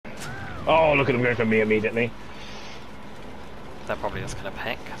Oh, look at them going for me immediately. They're probably just gonna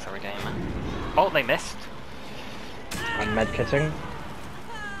pick. Sorry, gamer. Oh, they missed. I'm medkitting.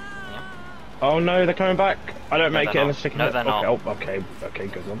 Yeah. Oh no, they're coming back. I don't No, make it they're unless they not. can. No, they're not. Oh, okay, okay,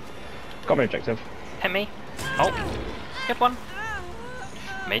 good one. Got my objective. Hit me. Oh, good one.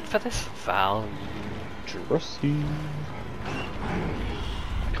 Made for this value. Dressy.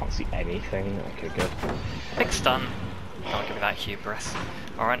 I can't see anything. Okay, good. Big stun. Can't give me that hubris.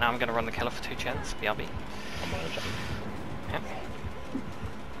 Alright, now I'm gonna run the killer for 2 gens. BRB. I'm on a jump. Yep.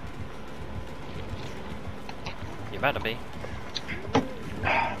 You better be.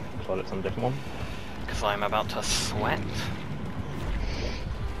 Thought it's on a different one. Because I'm about to sweat.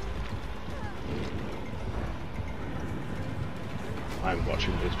 I'm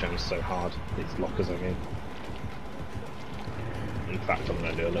watching these gens so hard. These lockers, I mean. In fact, I'm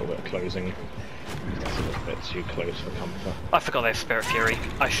going to do a little bit of closing. That's a little bit too close for comfort. I forgot they have Spirit Fury.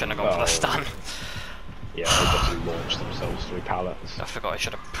 I shouldn't have gone for the stun. Yeah, they just launched themselves through pallets. I forgot I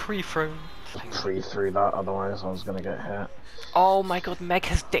should have pre-thrown. Through that, otherwise I was going to get hit. Oh my god, Meg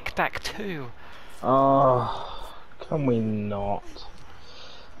has dick back too. Oh, can we not?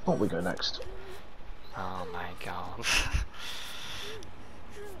 What we go next? Oh my god.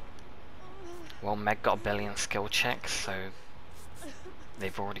 Well, Meg got a billion skill checks, so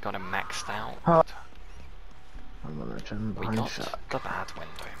they've already got him maxed out. I'm on a gem We behind got Shaq. the bad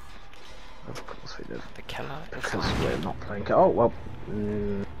window. Of course we did. The killer is Because on. we're not playing. Oh well,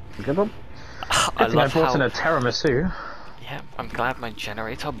 good one. I I love brought how. in a tiramisu. Yeah, I'm glad my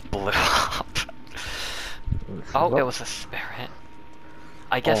generator blew up. Oh, it was a spirit.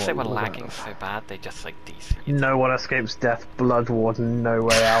 I guess they were look at lagging that. so bad they just like DC'd. No one escapes death. Blood Warden, no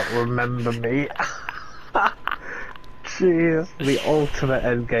way out. Remember me. Jeez, the ultimate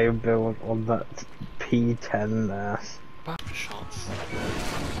endgame build on that P10 there. Buff shots.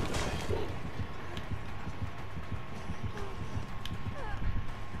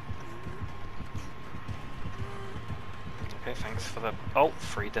 Okay, thanks for the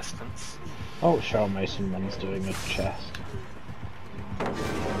free distance. Oh, Cheryl Mason Man's doing a chest.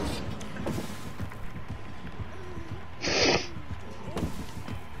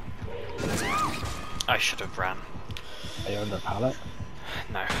 I should have ran. Are you under a pallet?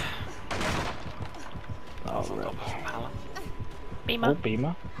 No. Oh, On rip. top of a pallet. Oh, Beamer.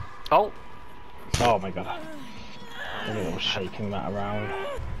 Beamer. Oh, Oh my god. Look at them shaking that around.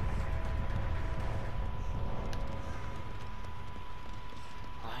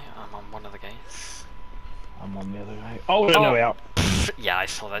 right, I'm on one of the gates. I'm on the other way. Oh, no way out. Yeah, I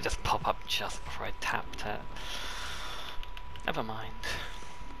saw that just pop up just before I tapped it. Never mind.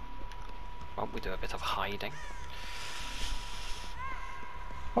 Well, we do a bit of hiding.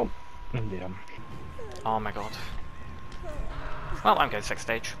 Oh, yeah. Oh my god. Well, I'm going 6th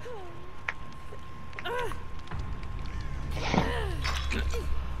stage.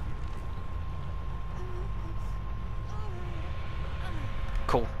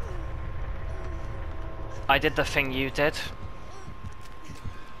 Cool. I did the thing you did.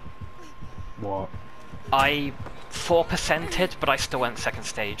 What? I 4%ed, but I still went 2nd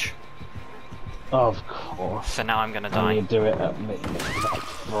stage. Of course. So now I'm gonna And die. you do it at that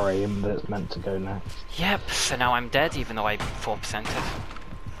frame that it's meant to go next. Yep, so now I'm dead even though I 4%ed.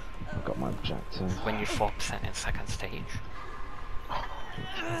 I've got my objective. When you 4% in 2nd stage.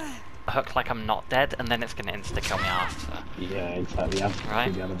 I hook like I'm not dead and then it's gonna insta-kill me after. Yeah, exactly. Have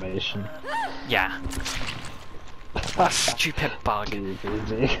Right. the elevation. Yeah. That stupid bug.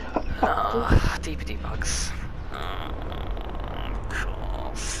 DBD. Oh, DPD bugs. Of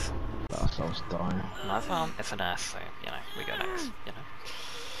course. Ourselves dying. That's it's an S, so, you know, we go next, you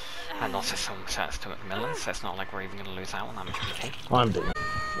know. And also some sets to Macmillan, so it's not like we're even going to lose out on that much PK. I'm doing it.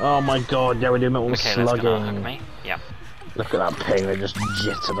 Oh my god, yeah, we're doing it all Okay, let's slugging. go hug me. Yep. Look at that ping, they just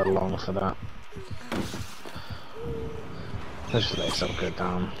jittered along for that. Let's just let yourself go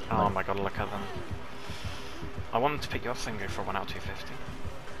down. Oh my god, look at them. I wanted to pick you up so I can go for 1 out 250.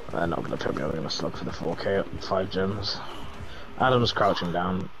 They're not going to put me, they're going to slug for the 4k at 5 gems. Adam's crouching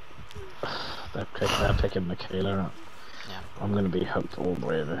down. They're picking Michaela up. Yeah. I'm going to be hooked all the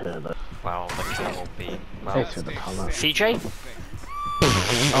way over here though. Well, the kill will be... Hey, Well, through the pallet. CJ?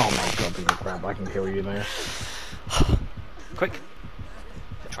 Oh my god, big crap, I can heal you there. Quick.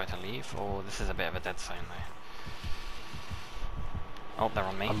 Try to leave, or this is a bit of a dead zone though. Oh, they're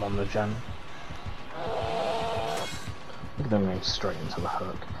on me. I'm on the gen. Look at them going straight into the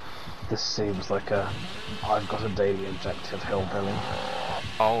hook. This seems like a I've got a daily objective hillbilly.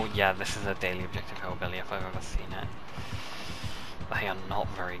 Oh yeah, this is a daily objective hillbilly if I've ever seen it. They are not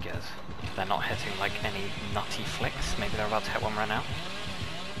very good. They're not hitting like any nutty flicks. Maybe they're about to hit one right now.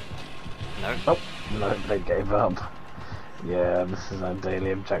 No. Oh, no, they gave up. Yeah, this is our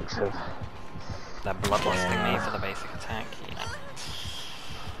daily objective. They're bloodlusting me for the basic attack. Yeah.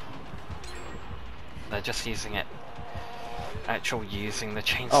 They're just using it. Using the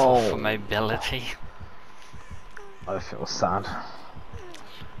chainsaw for mobility. I feel sad.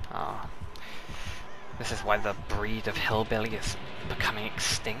 Ah. This is why the breed of hillbilly is becoming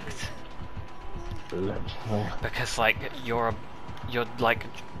extinct. Literally. Because like you're like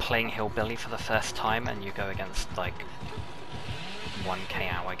playing hillbilly for the first time and you go against like 1k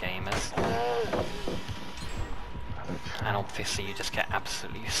hour gamers. And obviously you just get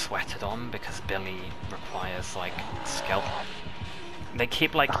absolutely sweated on because Billy requires like skill. They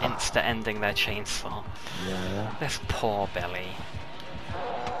keep like insta-ending their chainsaw. Yeah. This poor Billy.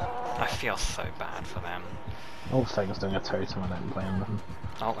 I feel so bad for them. All things doing a totem, I don't blame them.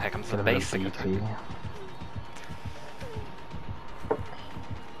 Oh, here comes the Bit of a basic attack. BP.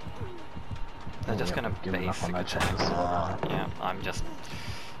 They're just gonna Giving up on basic their attack. chainsaw. Yeah, I'm just...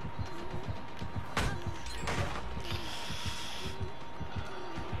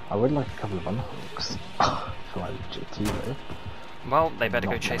 I would like a couple of unhooks for like GT though. Well, they better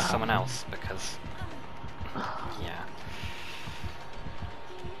go Not chase gonna someone happen. else, because... Yeah.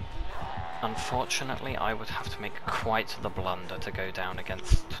 Unfortunately, I would have to make quite the blunder to go down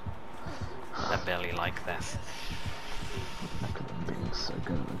against a Billy like this. Look at them being so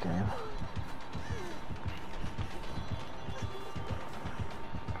good at the game.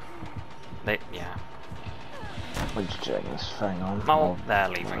 Yeah. Which James hang on. Oh, they're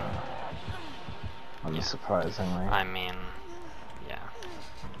leaving. Unsurprisingly. I mean, yeah.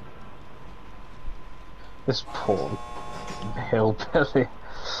 This poor hillbilly.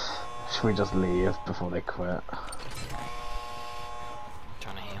 Should we just leave before they quit? Do you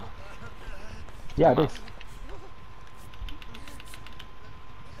wanna heal? Yeah, I Come do.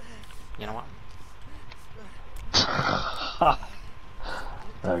 You know what?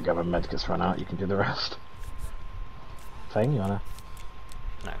 There we go, my medkit's run out, you can do the rest. Thing, you wanna?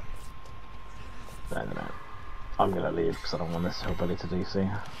 No. No. I'm gonna leave because I don't want this hillbilly to DC.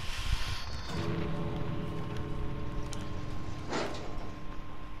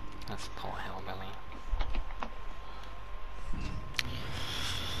 That's poor hillbilly.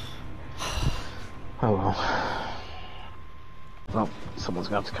 Oh well. Well, someone's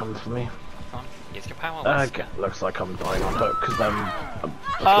gonna have to come for me. Come on, use your power. Let's Okay, looks like I'm dying on hook because then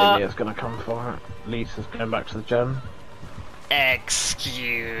Akilia's gonna come for it. Lisa's going back to the gym.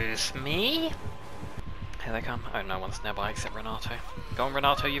 Excuse me? Here they come. Oh, no one's nearby except Renato. Go on,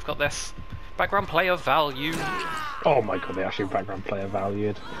 Renato, you've got this. Background player value. Oh my god, they actually background player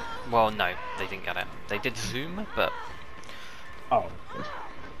valued. Well, no, they didn't get it. They did zoom, but Oh.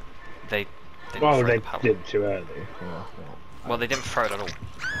 they didn't Well, throw they the pallet. did too early. Yeah, Well, they didn't throw it at all.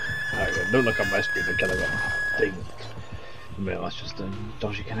 okay, don't look on my screen, the killer got dinked. Well, that's just a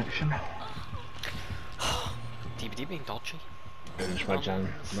dodgy connection. DVD being dodgy. Finish my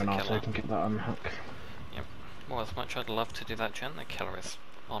gen. Renato Killer. can get that unhook. Yep. Well, as much I'd love to do that gen, the killer is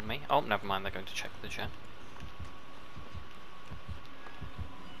on me. Oh, never mind, they're going to check the gen.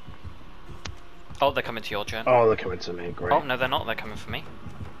 Oh, they're coming to your gen. Oh, they're coming to me, great. Oh, no, they're not, they're coming for me.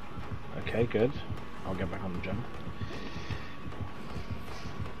 Okay, good. I'll get back on the gen.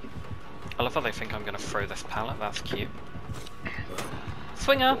 I love how they think I'm going to throw this pallet, that's cute.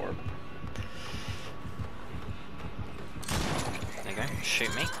 Swinger! There you go,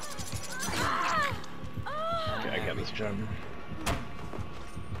 shoot me. Okay, I get this gem.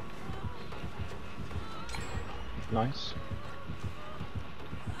 Nice.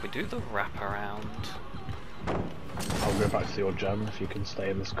 We do the wraparound. I'll go back to your gem if you can stay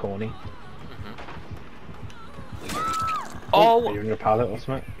in this corny. Oh! Are you in your pallet or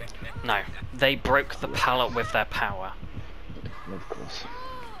something? No, they broke the pallet with their power. Of course.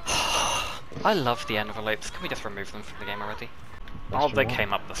 I love the envelopes. Can we just remove them from the game already? Oh, they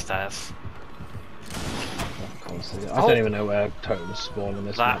came up the stairs. Of course. I don't even know where totems spawn in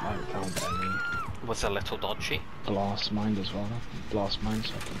this map. I haven't found any. Was a little dodgy. Blast mind as well. Blast mind,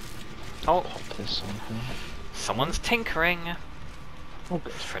 so I can Oh, pop this on here. someone's tinkering. Oh,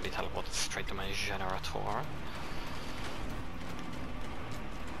 good. Freddy teleported straight to my generator.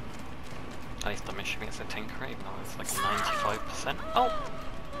 At least I'm assuming it's a tinker, even though it's like 95%. Oh!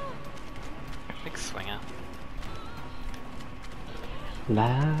 Big swinger. La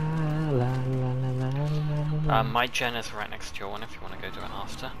la la la la. My gen is right next to your one if you want to go do it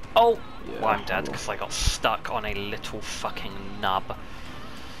after. Oh! Yeah, Well, I'm dead I will. because I got stuck on a little fucking nub.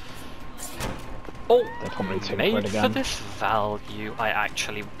 Oh! They're probably tinkering Made for again. this value, I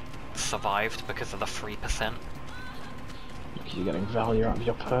actually survived because of the 3%. You're getting value out of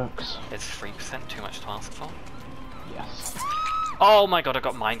your perks. It's 3%, too much to ask for. Yes. Oh my god, I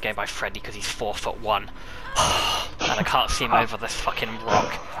got mind game by Freddy because he's 4'1". And I can't see him over this fucking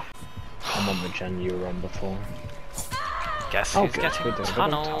rock. I'm on the gen you were on before. Guess Oh, who's good. getting We did.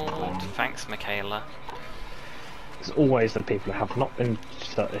 tunneled? Thanks, Michaela. It's always the people who have not been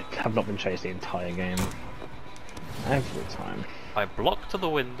chased the entire game. Every time. I blocked the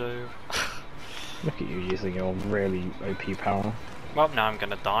window. Look at you using your really OP power. Well, now I'm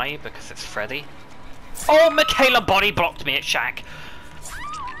gonna die because it's Freddy. Oh, Michaela body blocked me at Shack.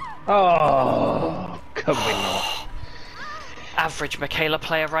 Oh, could we not? Average Michaela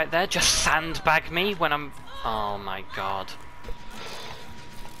player right there. Just sandbag me when I'm. Oh my god.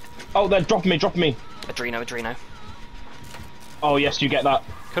 Oh, they're dropping me, Adreno. Oh yes, you get that.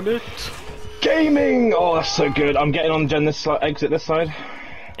 Commit. Gaming! Oh, that's so good. I'm getting on gen this side, exit this side.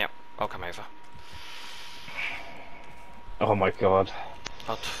 Yep, I'll come over. Oh my god.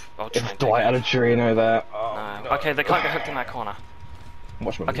 I'll try If and Dwight had a Adreno there. Oh, No. no. Okay, they can't get hooked in that corner.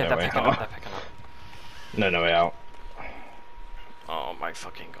 Watch me Okay, no they're way picking out. up, they're picking up. No way out. Oh my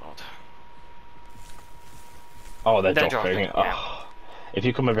fucking god. Oh, they're They're dropping. dropping, yeah. Oh. If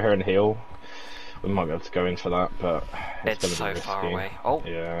you come over here and heal, we might be able to go in for that, but It's gonna so be far risky. away. Oh.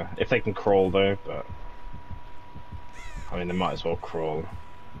 Yeah, if they can crawl though, but I mean they might as well crawl.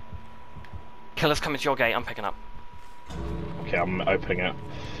 Killer's coming to your gate, I'm picking up. Okay, I'm opening it.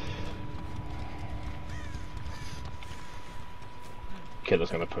 Killer's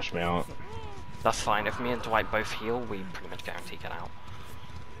gonna push me out. That's fine, if me and Dwight both heal, we pretty much guarantee get out.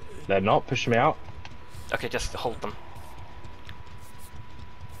 They're not pushing me out. Okay, just hold them.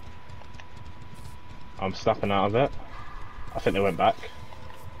 I'm snapping out of it. I think they went back.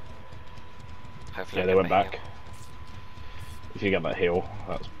 Hopefully Yeah, I they get went the back. heal. If you get that heal,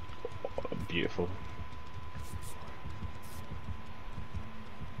 that's beautiful.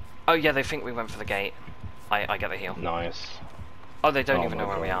 Oh yeah, they think we went for the gate. I get the heal. Nice. Oh, they don't Oh even my know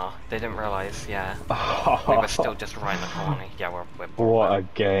where we God. are. They didn't realise, yeah. We were still just right in the corner. Yeah, we're What a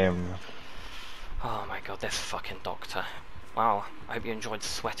game. Oh my god, this fucking doctor. Wow, I hope you enjoyed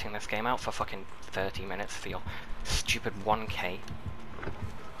sweating this game out for fucking 30 minutes for your stupid 1k.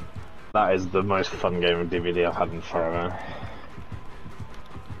 That is the most fun game of DVD I've had in forever.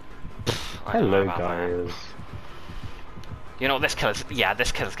 I don't know Hello about that. guys. You know what, this killer's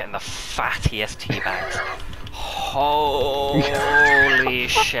getting the fattiest teabags. Holy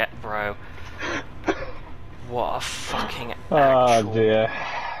shit, bro. What a fucking Oh actual... dear.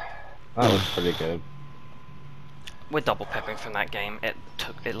 That was pretty good. We're double pipping from that game. It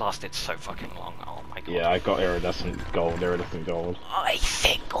lasted so fucking long. Oh my god. Yeah, I got iridescent gold. I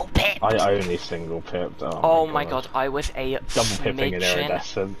single pipped. I only single pipped. Oh my god, I was a Double pipping in smidgen.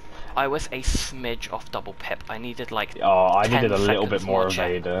 iridescent. I was a smidge off double pip. I needed like. Oh, I 10 needed a little bit seconds more more of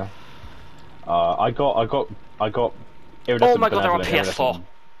check. Vader. I got iridescent. Oh my god, they're on benevolent, PS4. iridescent.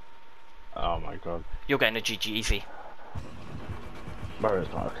 Oh my god. You're getting a GG easy. Where is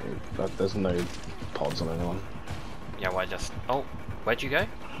my okay? There's no pods on anyone. Yeah, well, I just. Oh, where'd you go?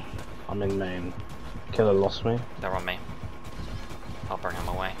 I'm in main. Killer lost me. They're on me. I'll bring them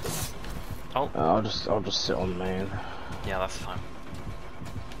away. Oh, I'll just sit on main. yeah, that's fine.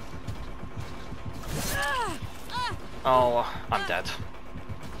 Oh, I'm dead.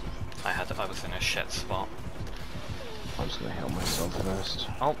 I was in a shit spot. I'm just gonna heal myself first.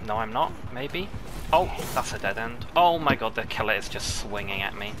 Oh, no I'm not, maybe? Oh, that's a dead end. Oh my god, the killer is just swinging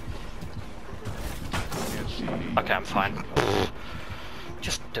at me. Okay, I'm fine.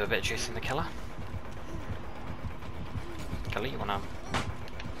 Just do a bit of juicing the killer. Killer, you wanna...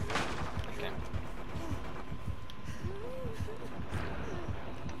 Okay.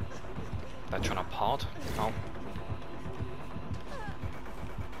 They're trying to pod. Oh.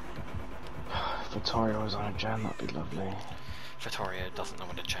 If Vittorio was on a gen, that'd be lovely. Vittorio doesn't know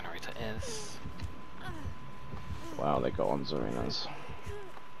what a generator is. Wow, they got on Zarenas.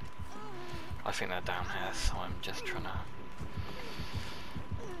 I think they're down here, so I'm just trying to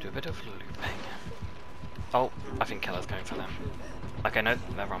do a bit of looping. Oh, I think Killer's going for them. Okay, no,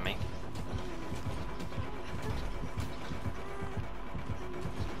 they're on me.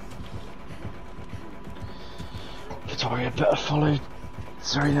 Vittorio better follow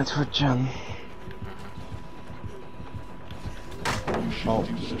Zarina to a gen. Oh,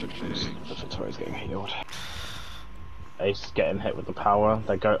 the Vittorio's getting healed. Ace getting hit with the power.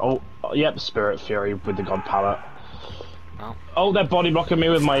 They go, oh, yep, Spirit Fury with the God Palette. Oh. Oh, they're body blocking me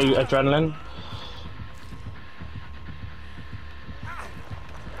with my adrenaline.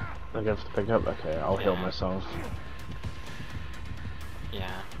 I'm going to pick up. Okay, I'll heal myself.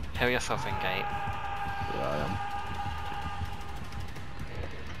 Yeah, heal yourself in gate. Yeah, I am.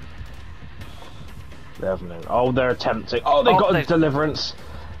 They haven't even... Oh, they're attempting. Oh, they got a deliverance.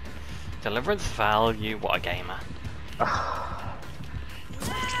 Deliverance value. What a gamer.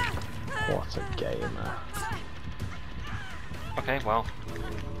 What a gamer. Okay, well,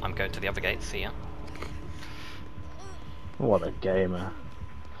 I'm going to the other gate. See ya. What a gamer.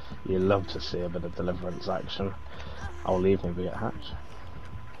 You love to see a bit of deliverance action. I'll leave me be at hatch.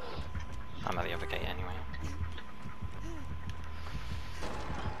 I'm at the other gate anyway.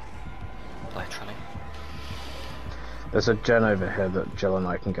 Literally. There's a gen over here that Jill and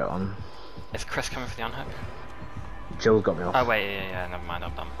I can get on. Is Chris coming for the unhook? Jill got me off. Oh wait, yeah, never mind,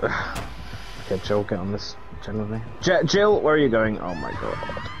 I'm done. Okay, Jill, get on this gen with me. Jill, where are you going? Oh my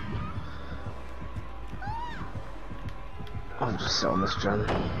god. I'll just sit on this gen.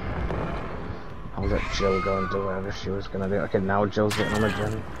 I'll let Jill go and do whatever she was gonna do. Okay, now Jill's getting on a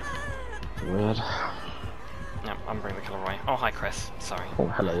gen. Weird. Yep, I'm bringing the killer away. Oh, hi Chris, sorry. Oh,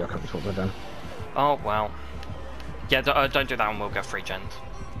 hello, you're coming towards the gen. Oh, well. Yeah, don't do that one, we'll go 3 gens.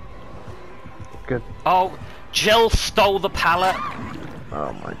 Good. Oh, Jill stole the pallet.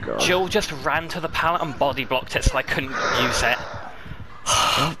 Oh my god. Jill just ran to the pallet and body blocked it so I couldn't use it.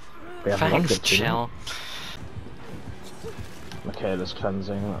 Thanks, Jill. Okay, there's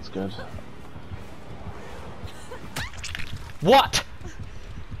cleansing, that's good. What?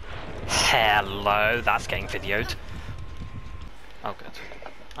 Hello, that's getting videoed. Oh good.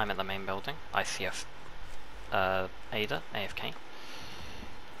 I'm in the main building. I see Ada, AFK.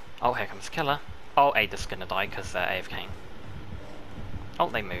 Oh, here comes Killer. Oh, Ada's gonna die because they're AFK. Oh,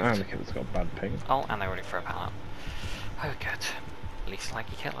 they moved. And the killer's got bad ping. Oh, and they already threw a pallet. Oh good. Least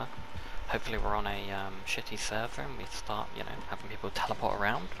likely Killer. Hopefully we're on a shitty server and we start, you know, having people teleport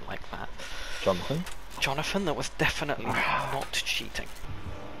around like that. Jonathan? Jonathan, that was definitely not cheating.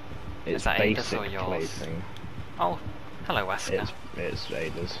 It's Is that Ada's or basic yours? plaything. Oh, hello Wesker. It's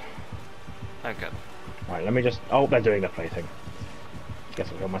Ada's. Oh good. Right, let me just... Oh, they're doing their plaything.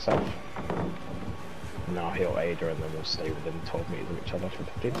 Guess I'll heal myself. Now I'll heal Ada and then we'll stay within 12 meters of each other for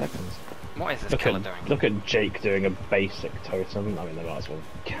 15 seconds. What is this Killer doing? Look at Jake doing a basic totem. I mean, they might as well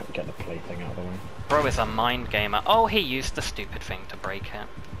get the plaything out of the way. Bro is a mind gamer. Oh, he used the stupid thing to break it.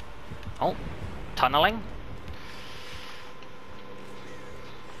 Oh, tunneling?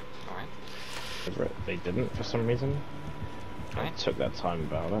 Alright. They didn't for some reason. Right. They took their time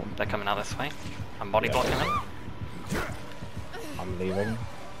about it. They're coming out this way. I'm body blocking them. I'm leaving.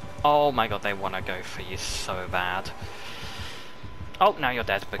 Oh my god, they want to go for you so bad. Oh, now you're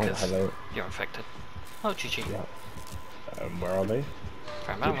dead because you're infected. Oh, GG. Yeah. Where are they?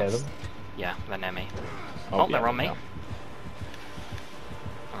 For a Do you hear them? Yeah, they're near me. Oh, they're on me. Yeah.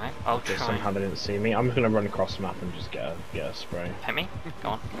 Alright, I'll Okay, try. somehow they didn't see me. I'm just gonna run across the map and just get a spray. Hit me. Go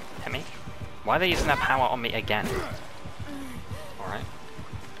on. Hit me. Why are they using their power on me again? Alright.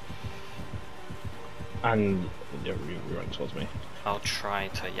 And you run towards me. I'll try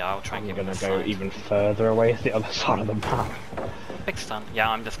and I'm give them gonna this go side. even further away to the other side of the map. Big stun. Yeah,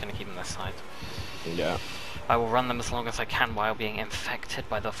 I'm just gonna keep them this side. Yeah. I will run them as long as I can while being infected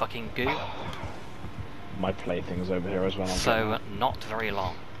by the fucking goo. My plaything's over here as well. So, not very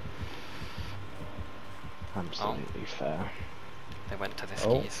long. Absolutely fair. They went to this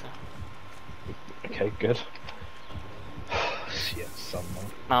Oh. geezer. Okay, good. Shit, someone.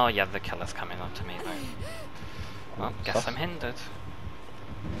 Oh yeah, the killer's coming up to me though. Well, guess Tough. I'm hindered.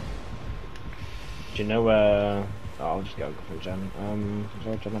 Do you know where... Oh, I'll just go for a gen. Is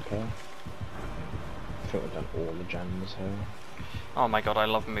there a gen up here? I feel we've done all the gens here. Oh my god, I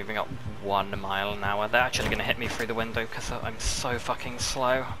love moving up 1 mile an hour. They're actually gonna hit me through the window because I'm so fucking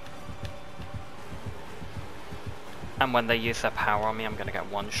slow. And when they use their power on me, I'm gonna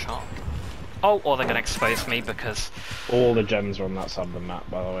get 1 shot. Oh, or they're gonna expose me because... All the gens are on that side of the map,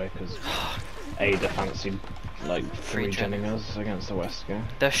 by the way, because Ada fancied, like, 3-genning us against the Wesker.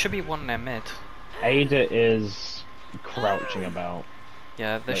 There should be 1 near mid. Ada is crouching about.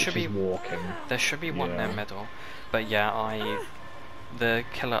 Yeah, there like should she's be... walking. There should be 1 Yeah. near middle. But yeah, the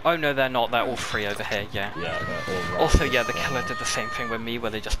killer... Oh no, they're not. They're all 3 over here, yeah. Yeah, they're all right. Also, yeah, the killer did the same thing with me, where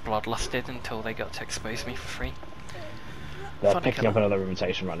they just bloodlusted until they got to expose me for free. They're Funny picking killer. up another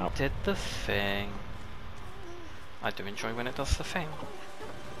invitation right now. Did the thing. I do enjoy when it does the thing.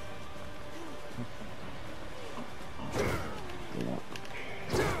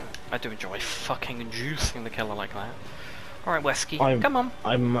 I do enjoy fucking juicing the killer like that. Alright, Wesky, come on.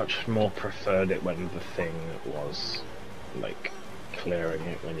 I much more preferred it when the thing was, like, clearing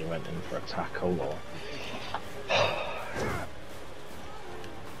it when you went in for a tackle or...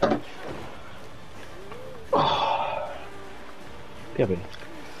 Gibby.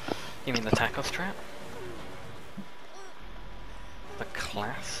 You mean the tackle strap? The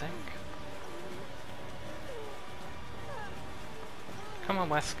classic? Come on,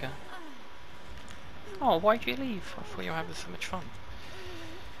 Wesker. Oh, why'd you leave? I thought you were having so much fun.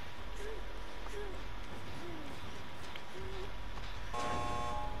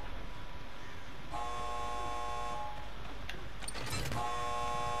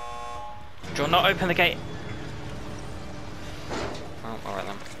 Do you not open the gate? Oh, alright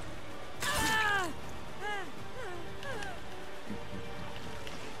then.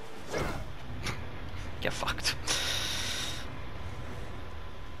 Get fucked.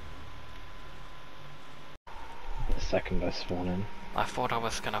 The second I spawn in. I thought I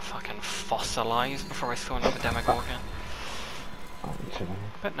was gonna fucking fossilize before I saw another Demogorgon. I'm kidding.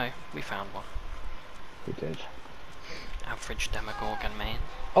 But no, we found one. We did. Average Demogorgon main.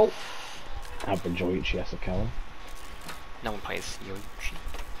 Oh! Average Yoichi Asakawa. No one plays Yoichi.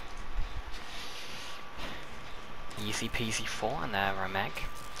 Easy peasy 4 and they're a meg.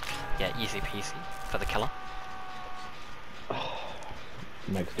 Yeah, easy peasy for the killer.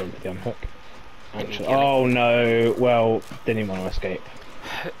 Meg's going for the unhook. Actually, Immediately. oh no! Well, didn't even want to escape.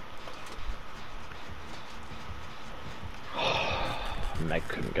 Meg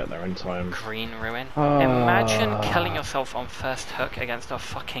couldn't get there in time. Green ruin. Ah. Imagine killing yourself on first hook against a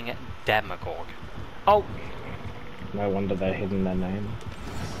fucking Demogorgon. Oh! No wonder they're hidden their name.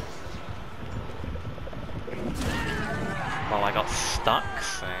 Well, I got stuck,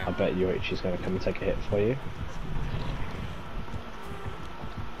 so... I bet Yoichi's going to come and take a hit for you.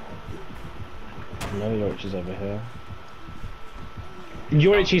 No, Yoichi's over here.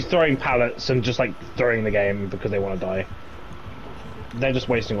 Yoichi's throwing pallets and just like throwing the game because they want to die. They're just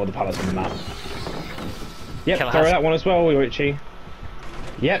wasting all the pallets on the map. Yep, Killer throw has- that one as well, Yoichi.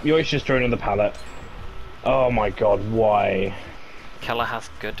 Yep, Yoichi's just throwing on the pallet. Oh my god, why? Killer has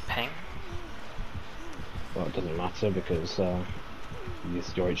good ping. Well, it doesn't matter because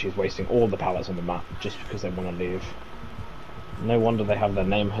Yoichi is wasting all the pallets on the map just because they want to leave. No wonder they have their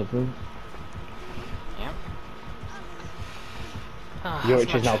name hidden. Yep. Oh,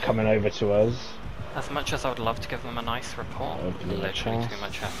 Yoichi's now coming over to us. As much as I would love to give them a nice report, Open the literally chest. too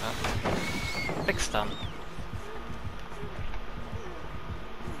much effort. Big stun.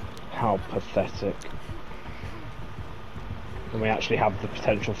 How pathetic. When we actually have the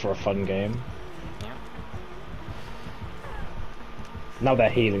potential for a fun game. Yeah. Now they're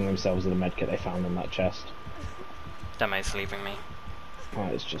healing themselves with the medkit they found in that chest. Demo's leaving me.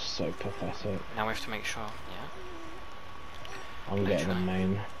 That is just so pathetic. Now we have to make sure, yeah. I'm getting a Literally.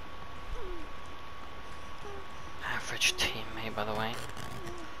 main. Average teammate, by the way.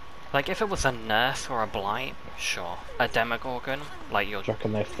 Like, if it was a nurse or a blight, sure. A Demogorgon, like you're... Do you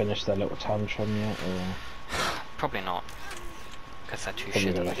reckon they've finished their little tantrum yet? Or Probably not. Because they're too probably shit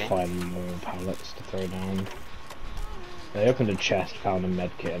at gonna the game. find more pallets to throw down. They opened a chest, found a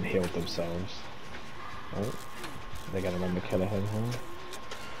medkit and healed themselves. Oh, they're gonna run the killer home here.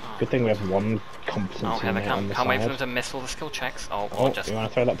 Good thing we have one competent Oh, here they teammate come. on the Can't wait for side. them to miss all the skill checks. Oh, Oh, or just... you want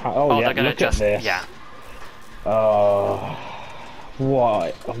to throw that pallet? Oh, yeah, they're gonna look just... at this. Yeah.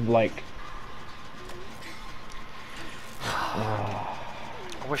 What? I'm like... I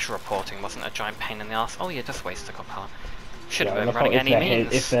wish reporting wasn't a giant pain in the ass. Oh, you just wasted a pallet. Should have I been love how running if any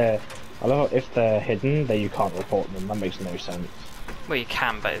they're means. I love how if they're hidden, then you can't report them. That makes no sense. Well, you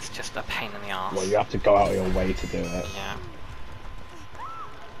can, but it's just a pain in the ass. Well, you have to go out of your way to do it. Yeah.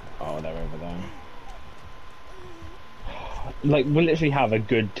 Oh, they're over there. Like, we literally have a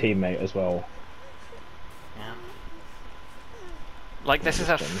good teammate as well. Yeah. Like, this is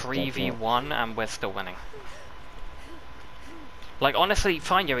a Just don't 3v1 and we're still winning. Like, honestly,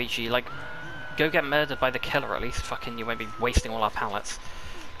 fine, Yoichi, like, go get murdered by the killer at least. Fucking, you won't be wasting all our pallets.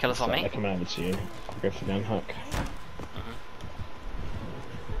 Killer's on So me. they're coming over to you. I'll go for the unhook.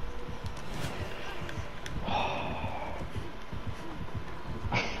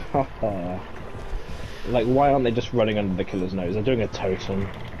 Like, why aren't they just running under the killer's nose? They're doing a totem.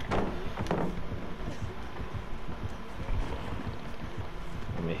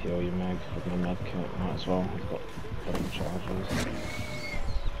 Let me heal you, Meg, with my medkit. Might as well. I've got double charges.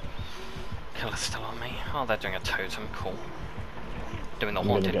 Killer's still on me. Oh, they're doing a totem. Cool. Doing the I'm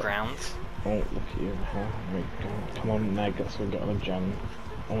gonna haunted get- grounds. Oh, look at you. There we go. Come on, Meg, let's go get on a gem.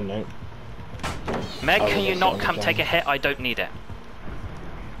 Oh no. Meg, Oh, can you let's not get on come the take a gem. hit? I don't need it.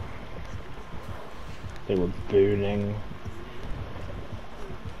 They were booning.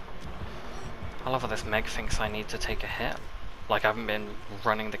 I love how this Meg thinks I need to take a hit. Like I haven't been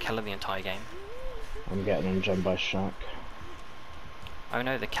running the killer the entire game. I'm getting on gem by Shaq. Oh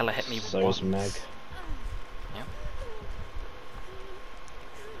no, the killer hit me So once. is Meg. Yep.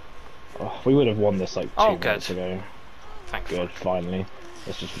 Oh, we would have won this like 2 Oh, minutes good. ago. Thank Good, fuck. finally.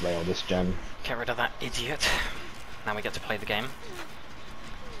 Let's just rail this gem. Get rid of that idiot. Now we get to play the game.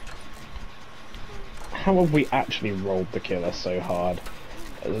 how have we actually rolled the killer so hard?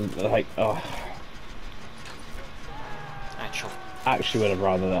 Like, oh. Actual. Actually would have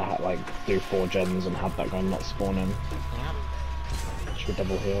rather that had, like, do 4 gens and have that guy not spawn in. Yeah. Should we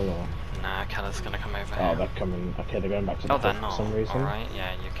double heal or? Nah, killer's gonna come over Oh, here. they're coming. Okay, they're going back to the they're for not. some reason. Alright,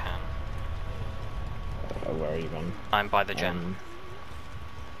 yeah, you can. Where are you gone? I'm by the gen.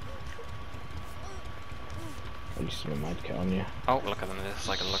 I just have a medkit on you. Oh, look at them, they're just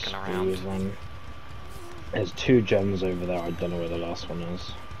like looking around. One. There's 2 gens over there, I don't know where the last one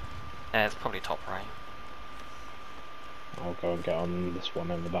is. Yeah, it's probably top right. I'll go and get on this one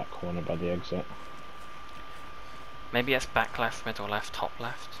in the back corner by the exit. Maybe it's back left, middle left, top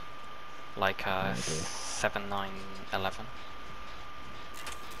left. Like 7, 9, 11.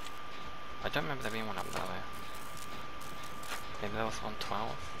 I don't remember there being one up there though. Maybe there was one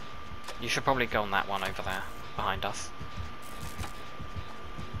 12. You should probably go on that one over there, behind us.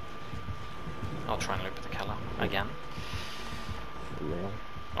 I'll try and loop with the killer again. Yeah.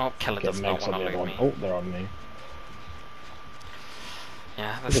 Oh, killer does not want to loop me. Oh, they're on me.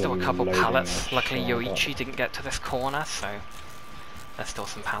 Yeah, there's still a couple pallets. Luckily shot, Yoichi didn't get to this corner, so there's still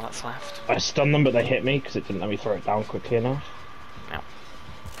some pallets left. I stunned them, but they hit me because it didn't let me throw it down quickly enough. Yeah.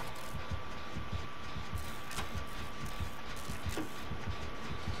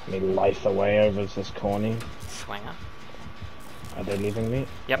 Let me life away over this corny. Swinger. Are they leaving me?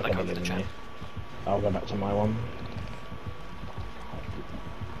 Yep, Okay, they're going for the gen. I'll go back to my one.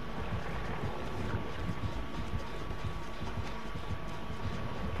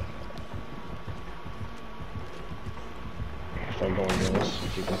 If I go on yours,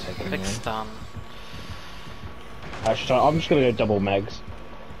 if you can take it. Big stun. Actually, I'm just gonna go double Megs.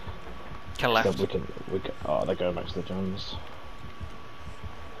 Kill left. So we can. Oh, they're going back to the gens.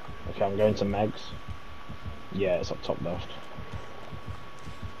 Okay, I'm going to Megs. Yeah, it's up top left.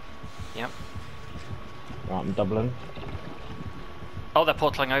 Yep. Right, I'm doubling. Oh, they're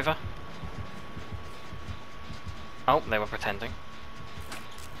portaling over. Oh, they were pretending.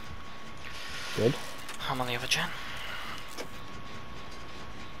 Good. I'm on the other gen.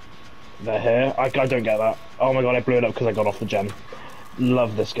 They're here. I don't get that. Oh my god, I blew it up because I got off the gen.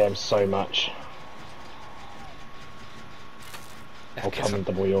 Love this game so much. If I'll come and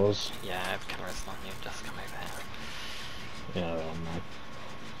double yours. Yeah, if killer is on you, just come over here. Yeah, they're on there.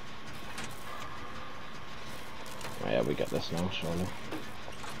 Oh, yeah, we get this now, surely.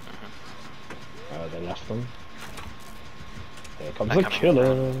 They left them. Here comes the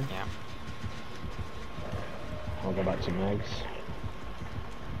killer. Yeah. I'll go back to Megs.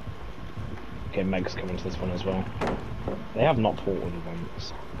 Okay, Meg's coming to this one as well. They have not ported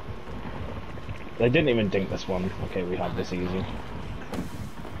once. They didn't even dink this one. Okay, we have this easy.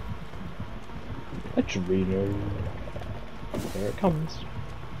 Adreno. Here it comes.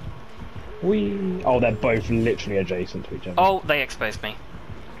 Whee! Oh, they're both literally adjacent to each other. Oh, they exposed me.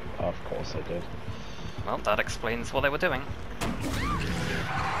 Of course they did. Well, that explains what they were doing.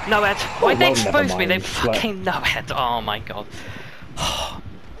 No, Ed! Why'd they expose me? They fucking no, Ed! Oh my god.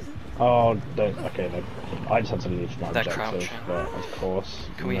 Oh, don't. Okay, no. I just had to leave my They're objective, crouching. but of course.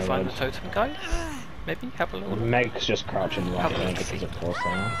 Can we find the totem, guys? Maybe have a little. Meg's just crouching right there look. because of course I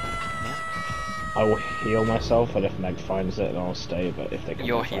am. Yeah. I will heal myself, and if Meg finds it, then I'll stay. But if they come,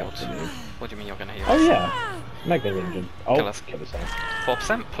 You're back, I'll healed. have to leave. What do you mean you're gonna heal? Oh yeah, Meg is injured. Oh, killer's there.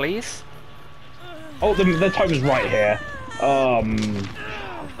 4%, please. Oh, the totem's right here.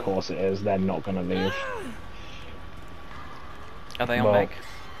 Of course it is. They're not gonna leave. Are they on Meg?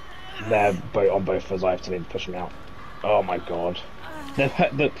 They're on both of us. I have to leave, push me out. Oh my god.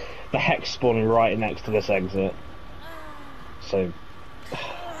 The hex spawning right next to this exit. So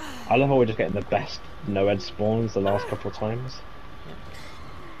I love how we're just getting the best no-ed spawns the last couple of times.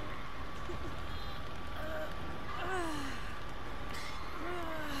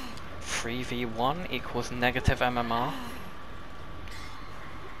 3v1 equals negative MMR.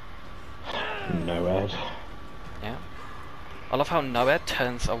 No-ed. Yeah. I love how no-ed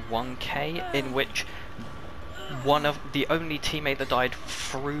turns a 1k in which one of the only teammate that died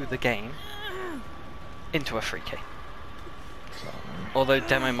through the game into a 3k. Although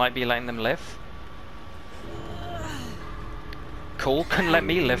demo might be letting them live. Cool, couldn't let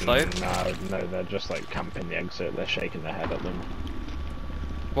me live though. No, they're just like camping the exit, they're shaking their head at them.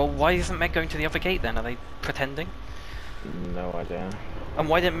 Well, why isn't Meg going to the other gate then? Are they pretending? No idea. And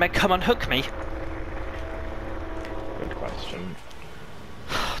why didn't Meg come unhook me? Good question.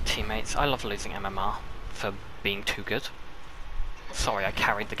 Teammates, I love losing MMR for being too good. Sorry, I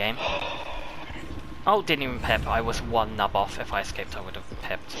carried the game. Oh, didn't even pip. I was one nub off. If I escaped, I would have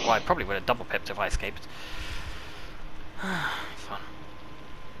pipped. Well, I probably would have double pipped if I escaped. Fun.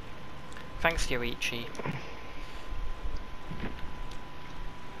 Thanks, Yoichi.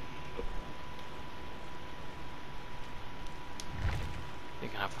 You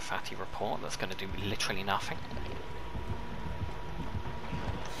can have a fatty report that's going to do literally nothing.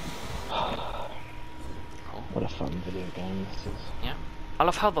 Cool. What a fun video game this is. Yeah. I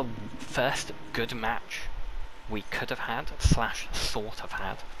love how the first good match we could have had, slash sort of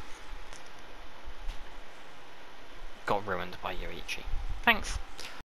had, got ruined by Yoichi. Thanks.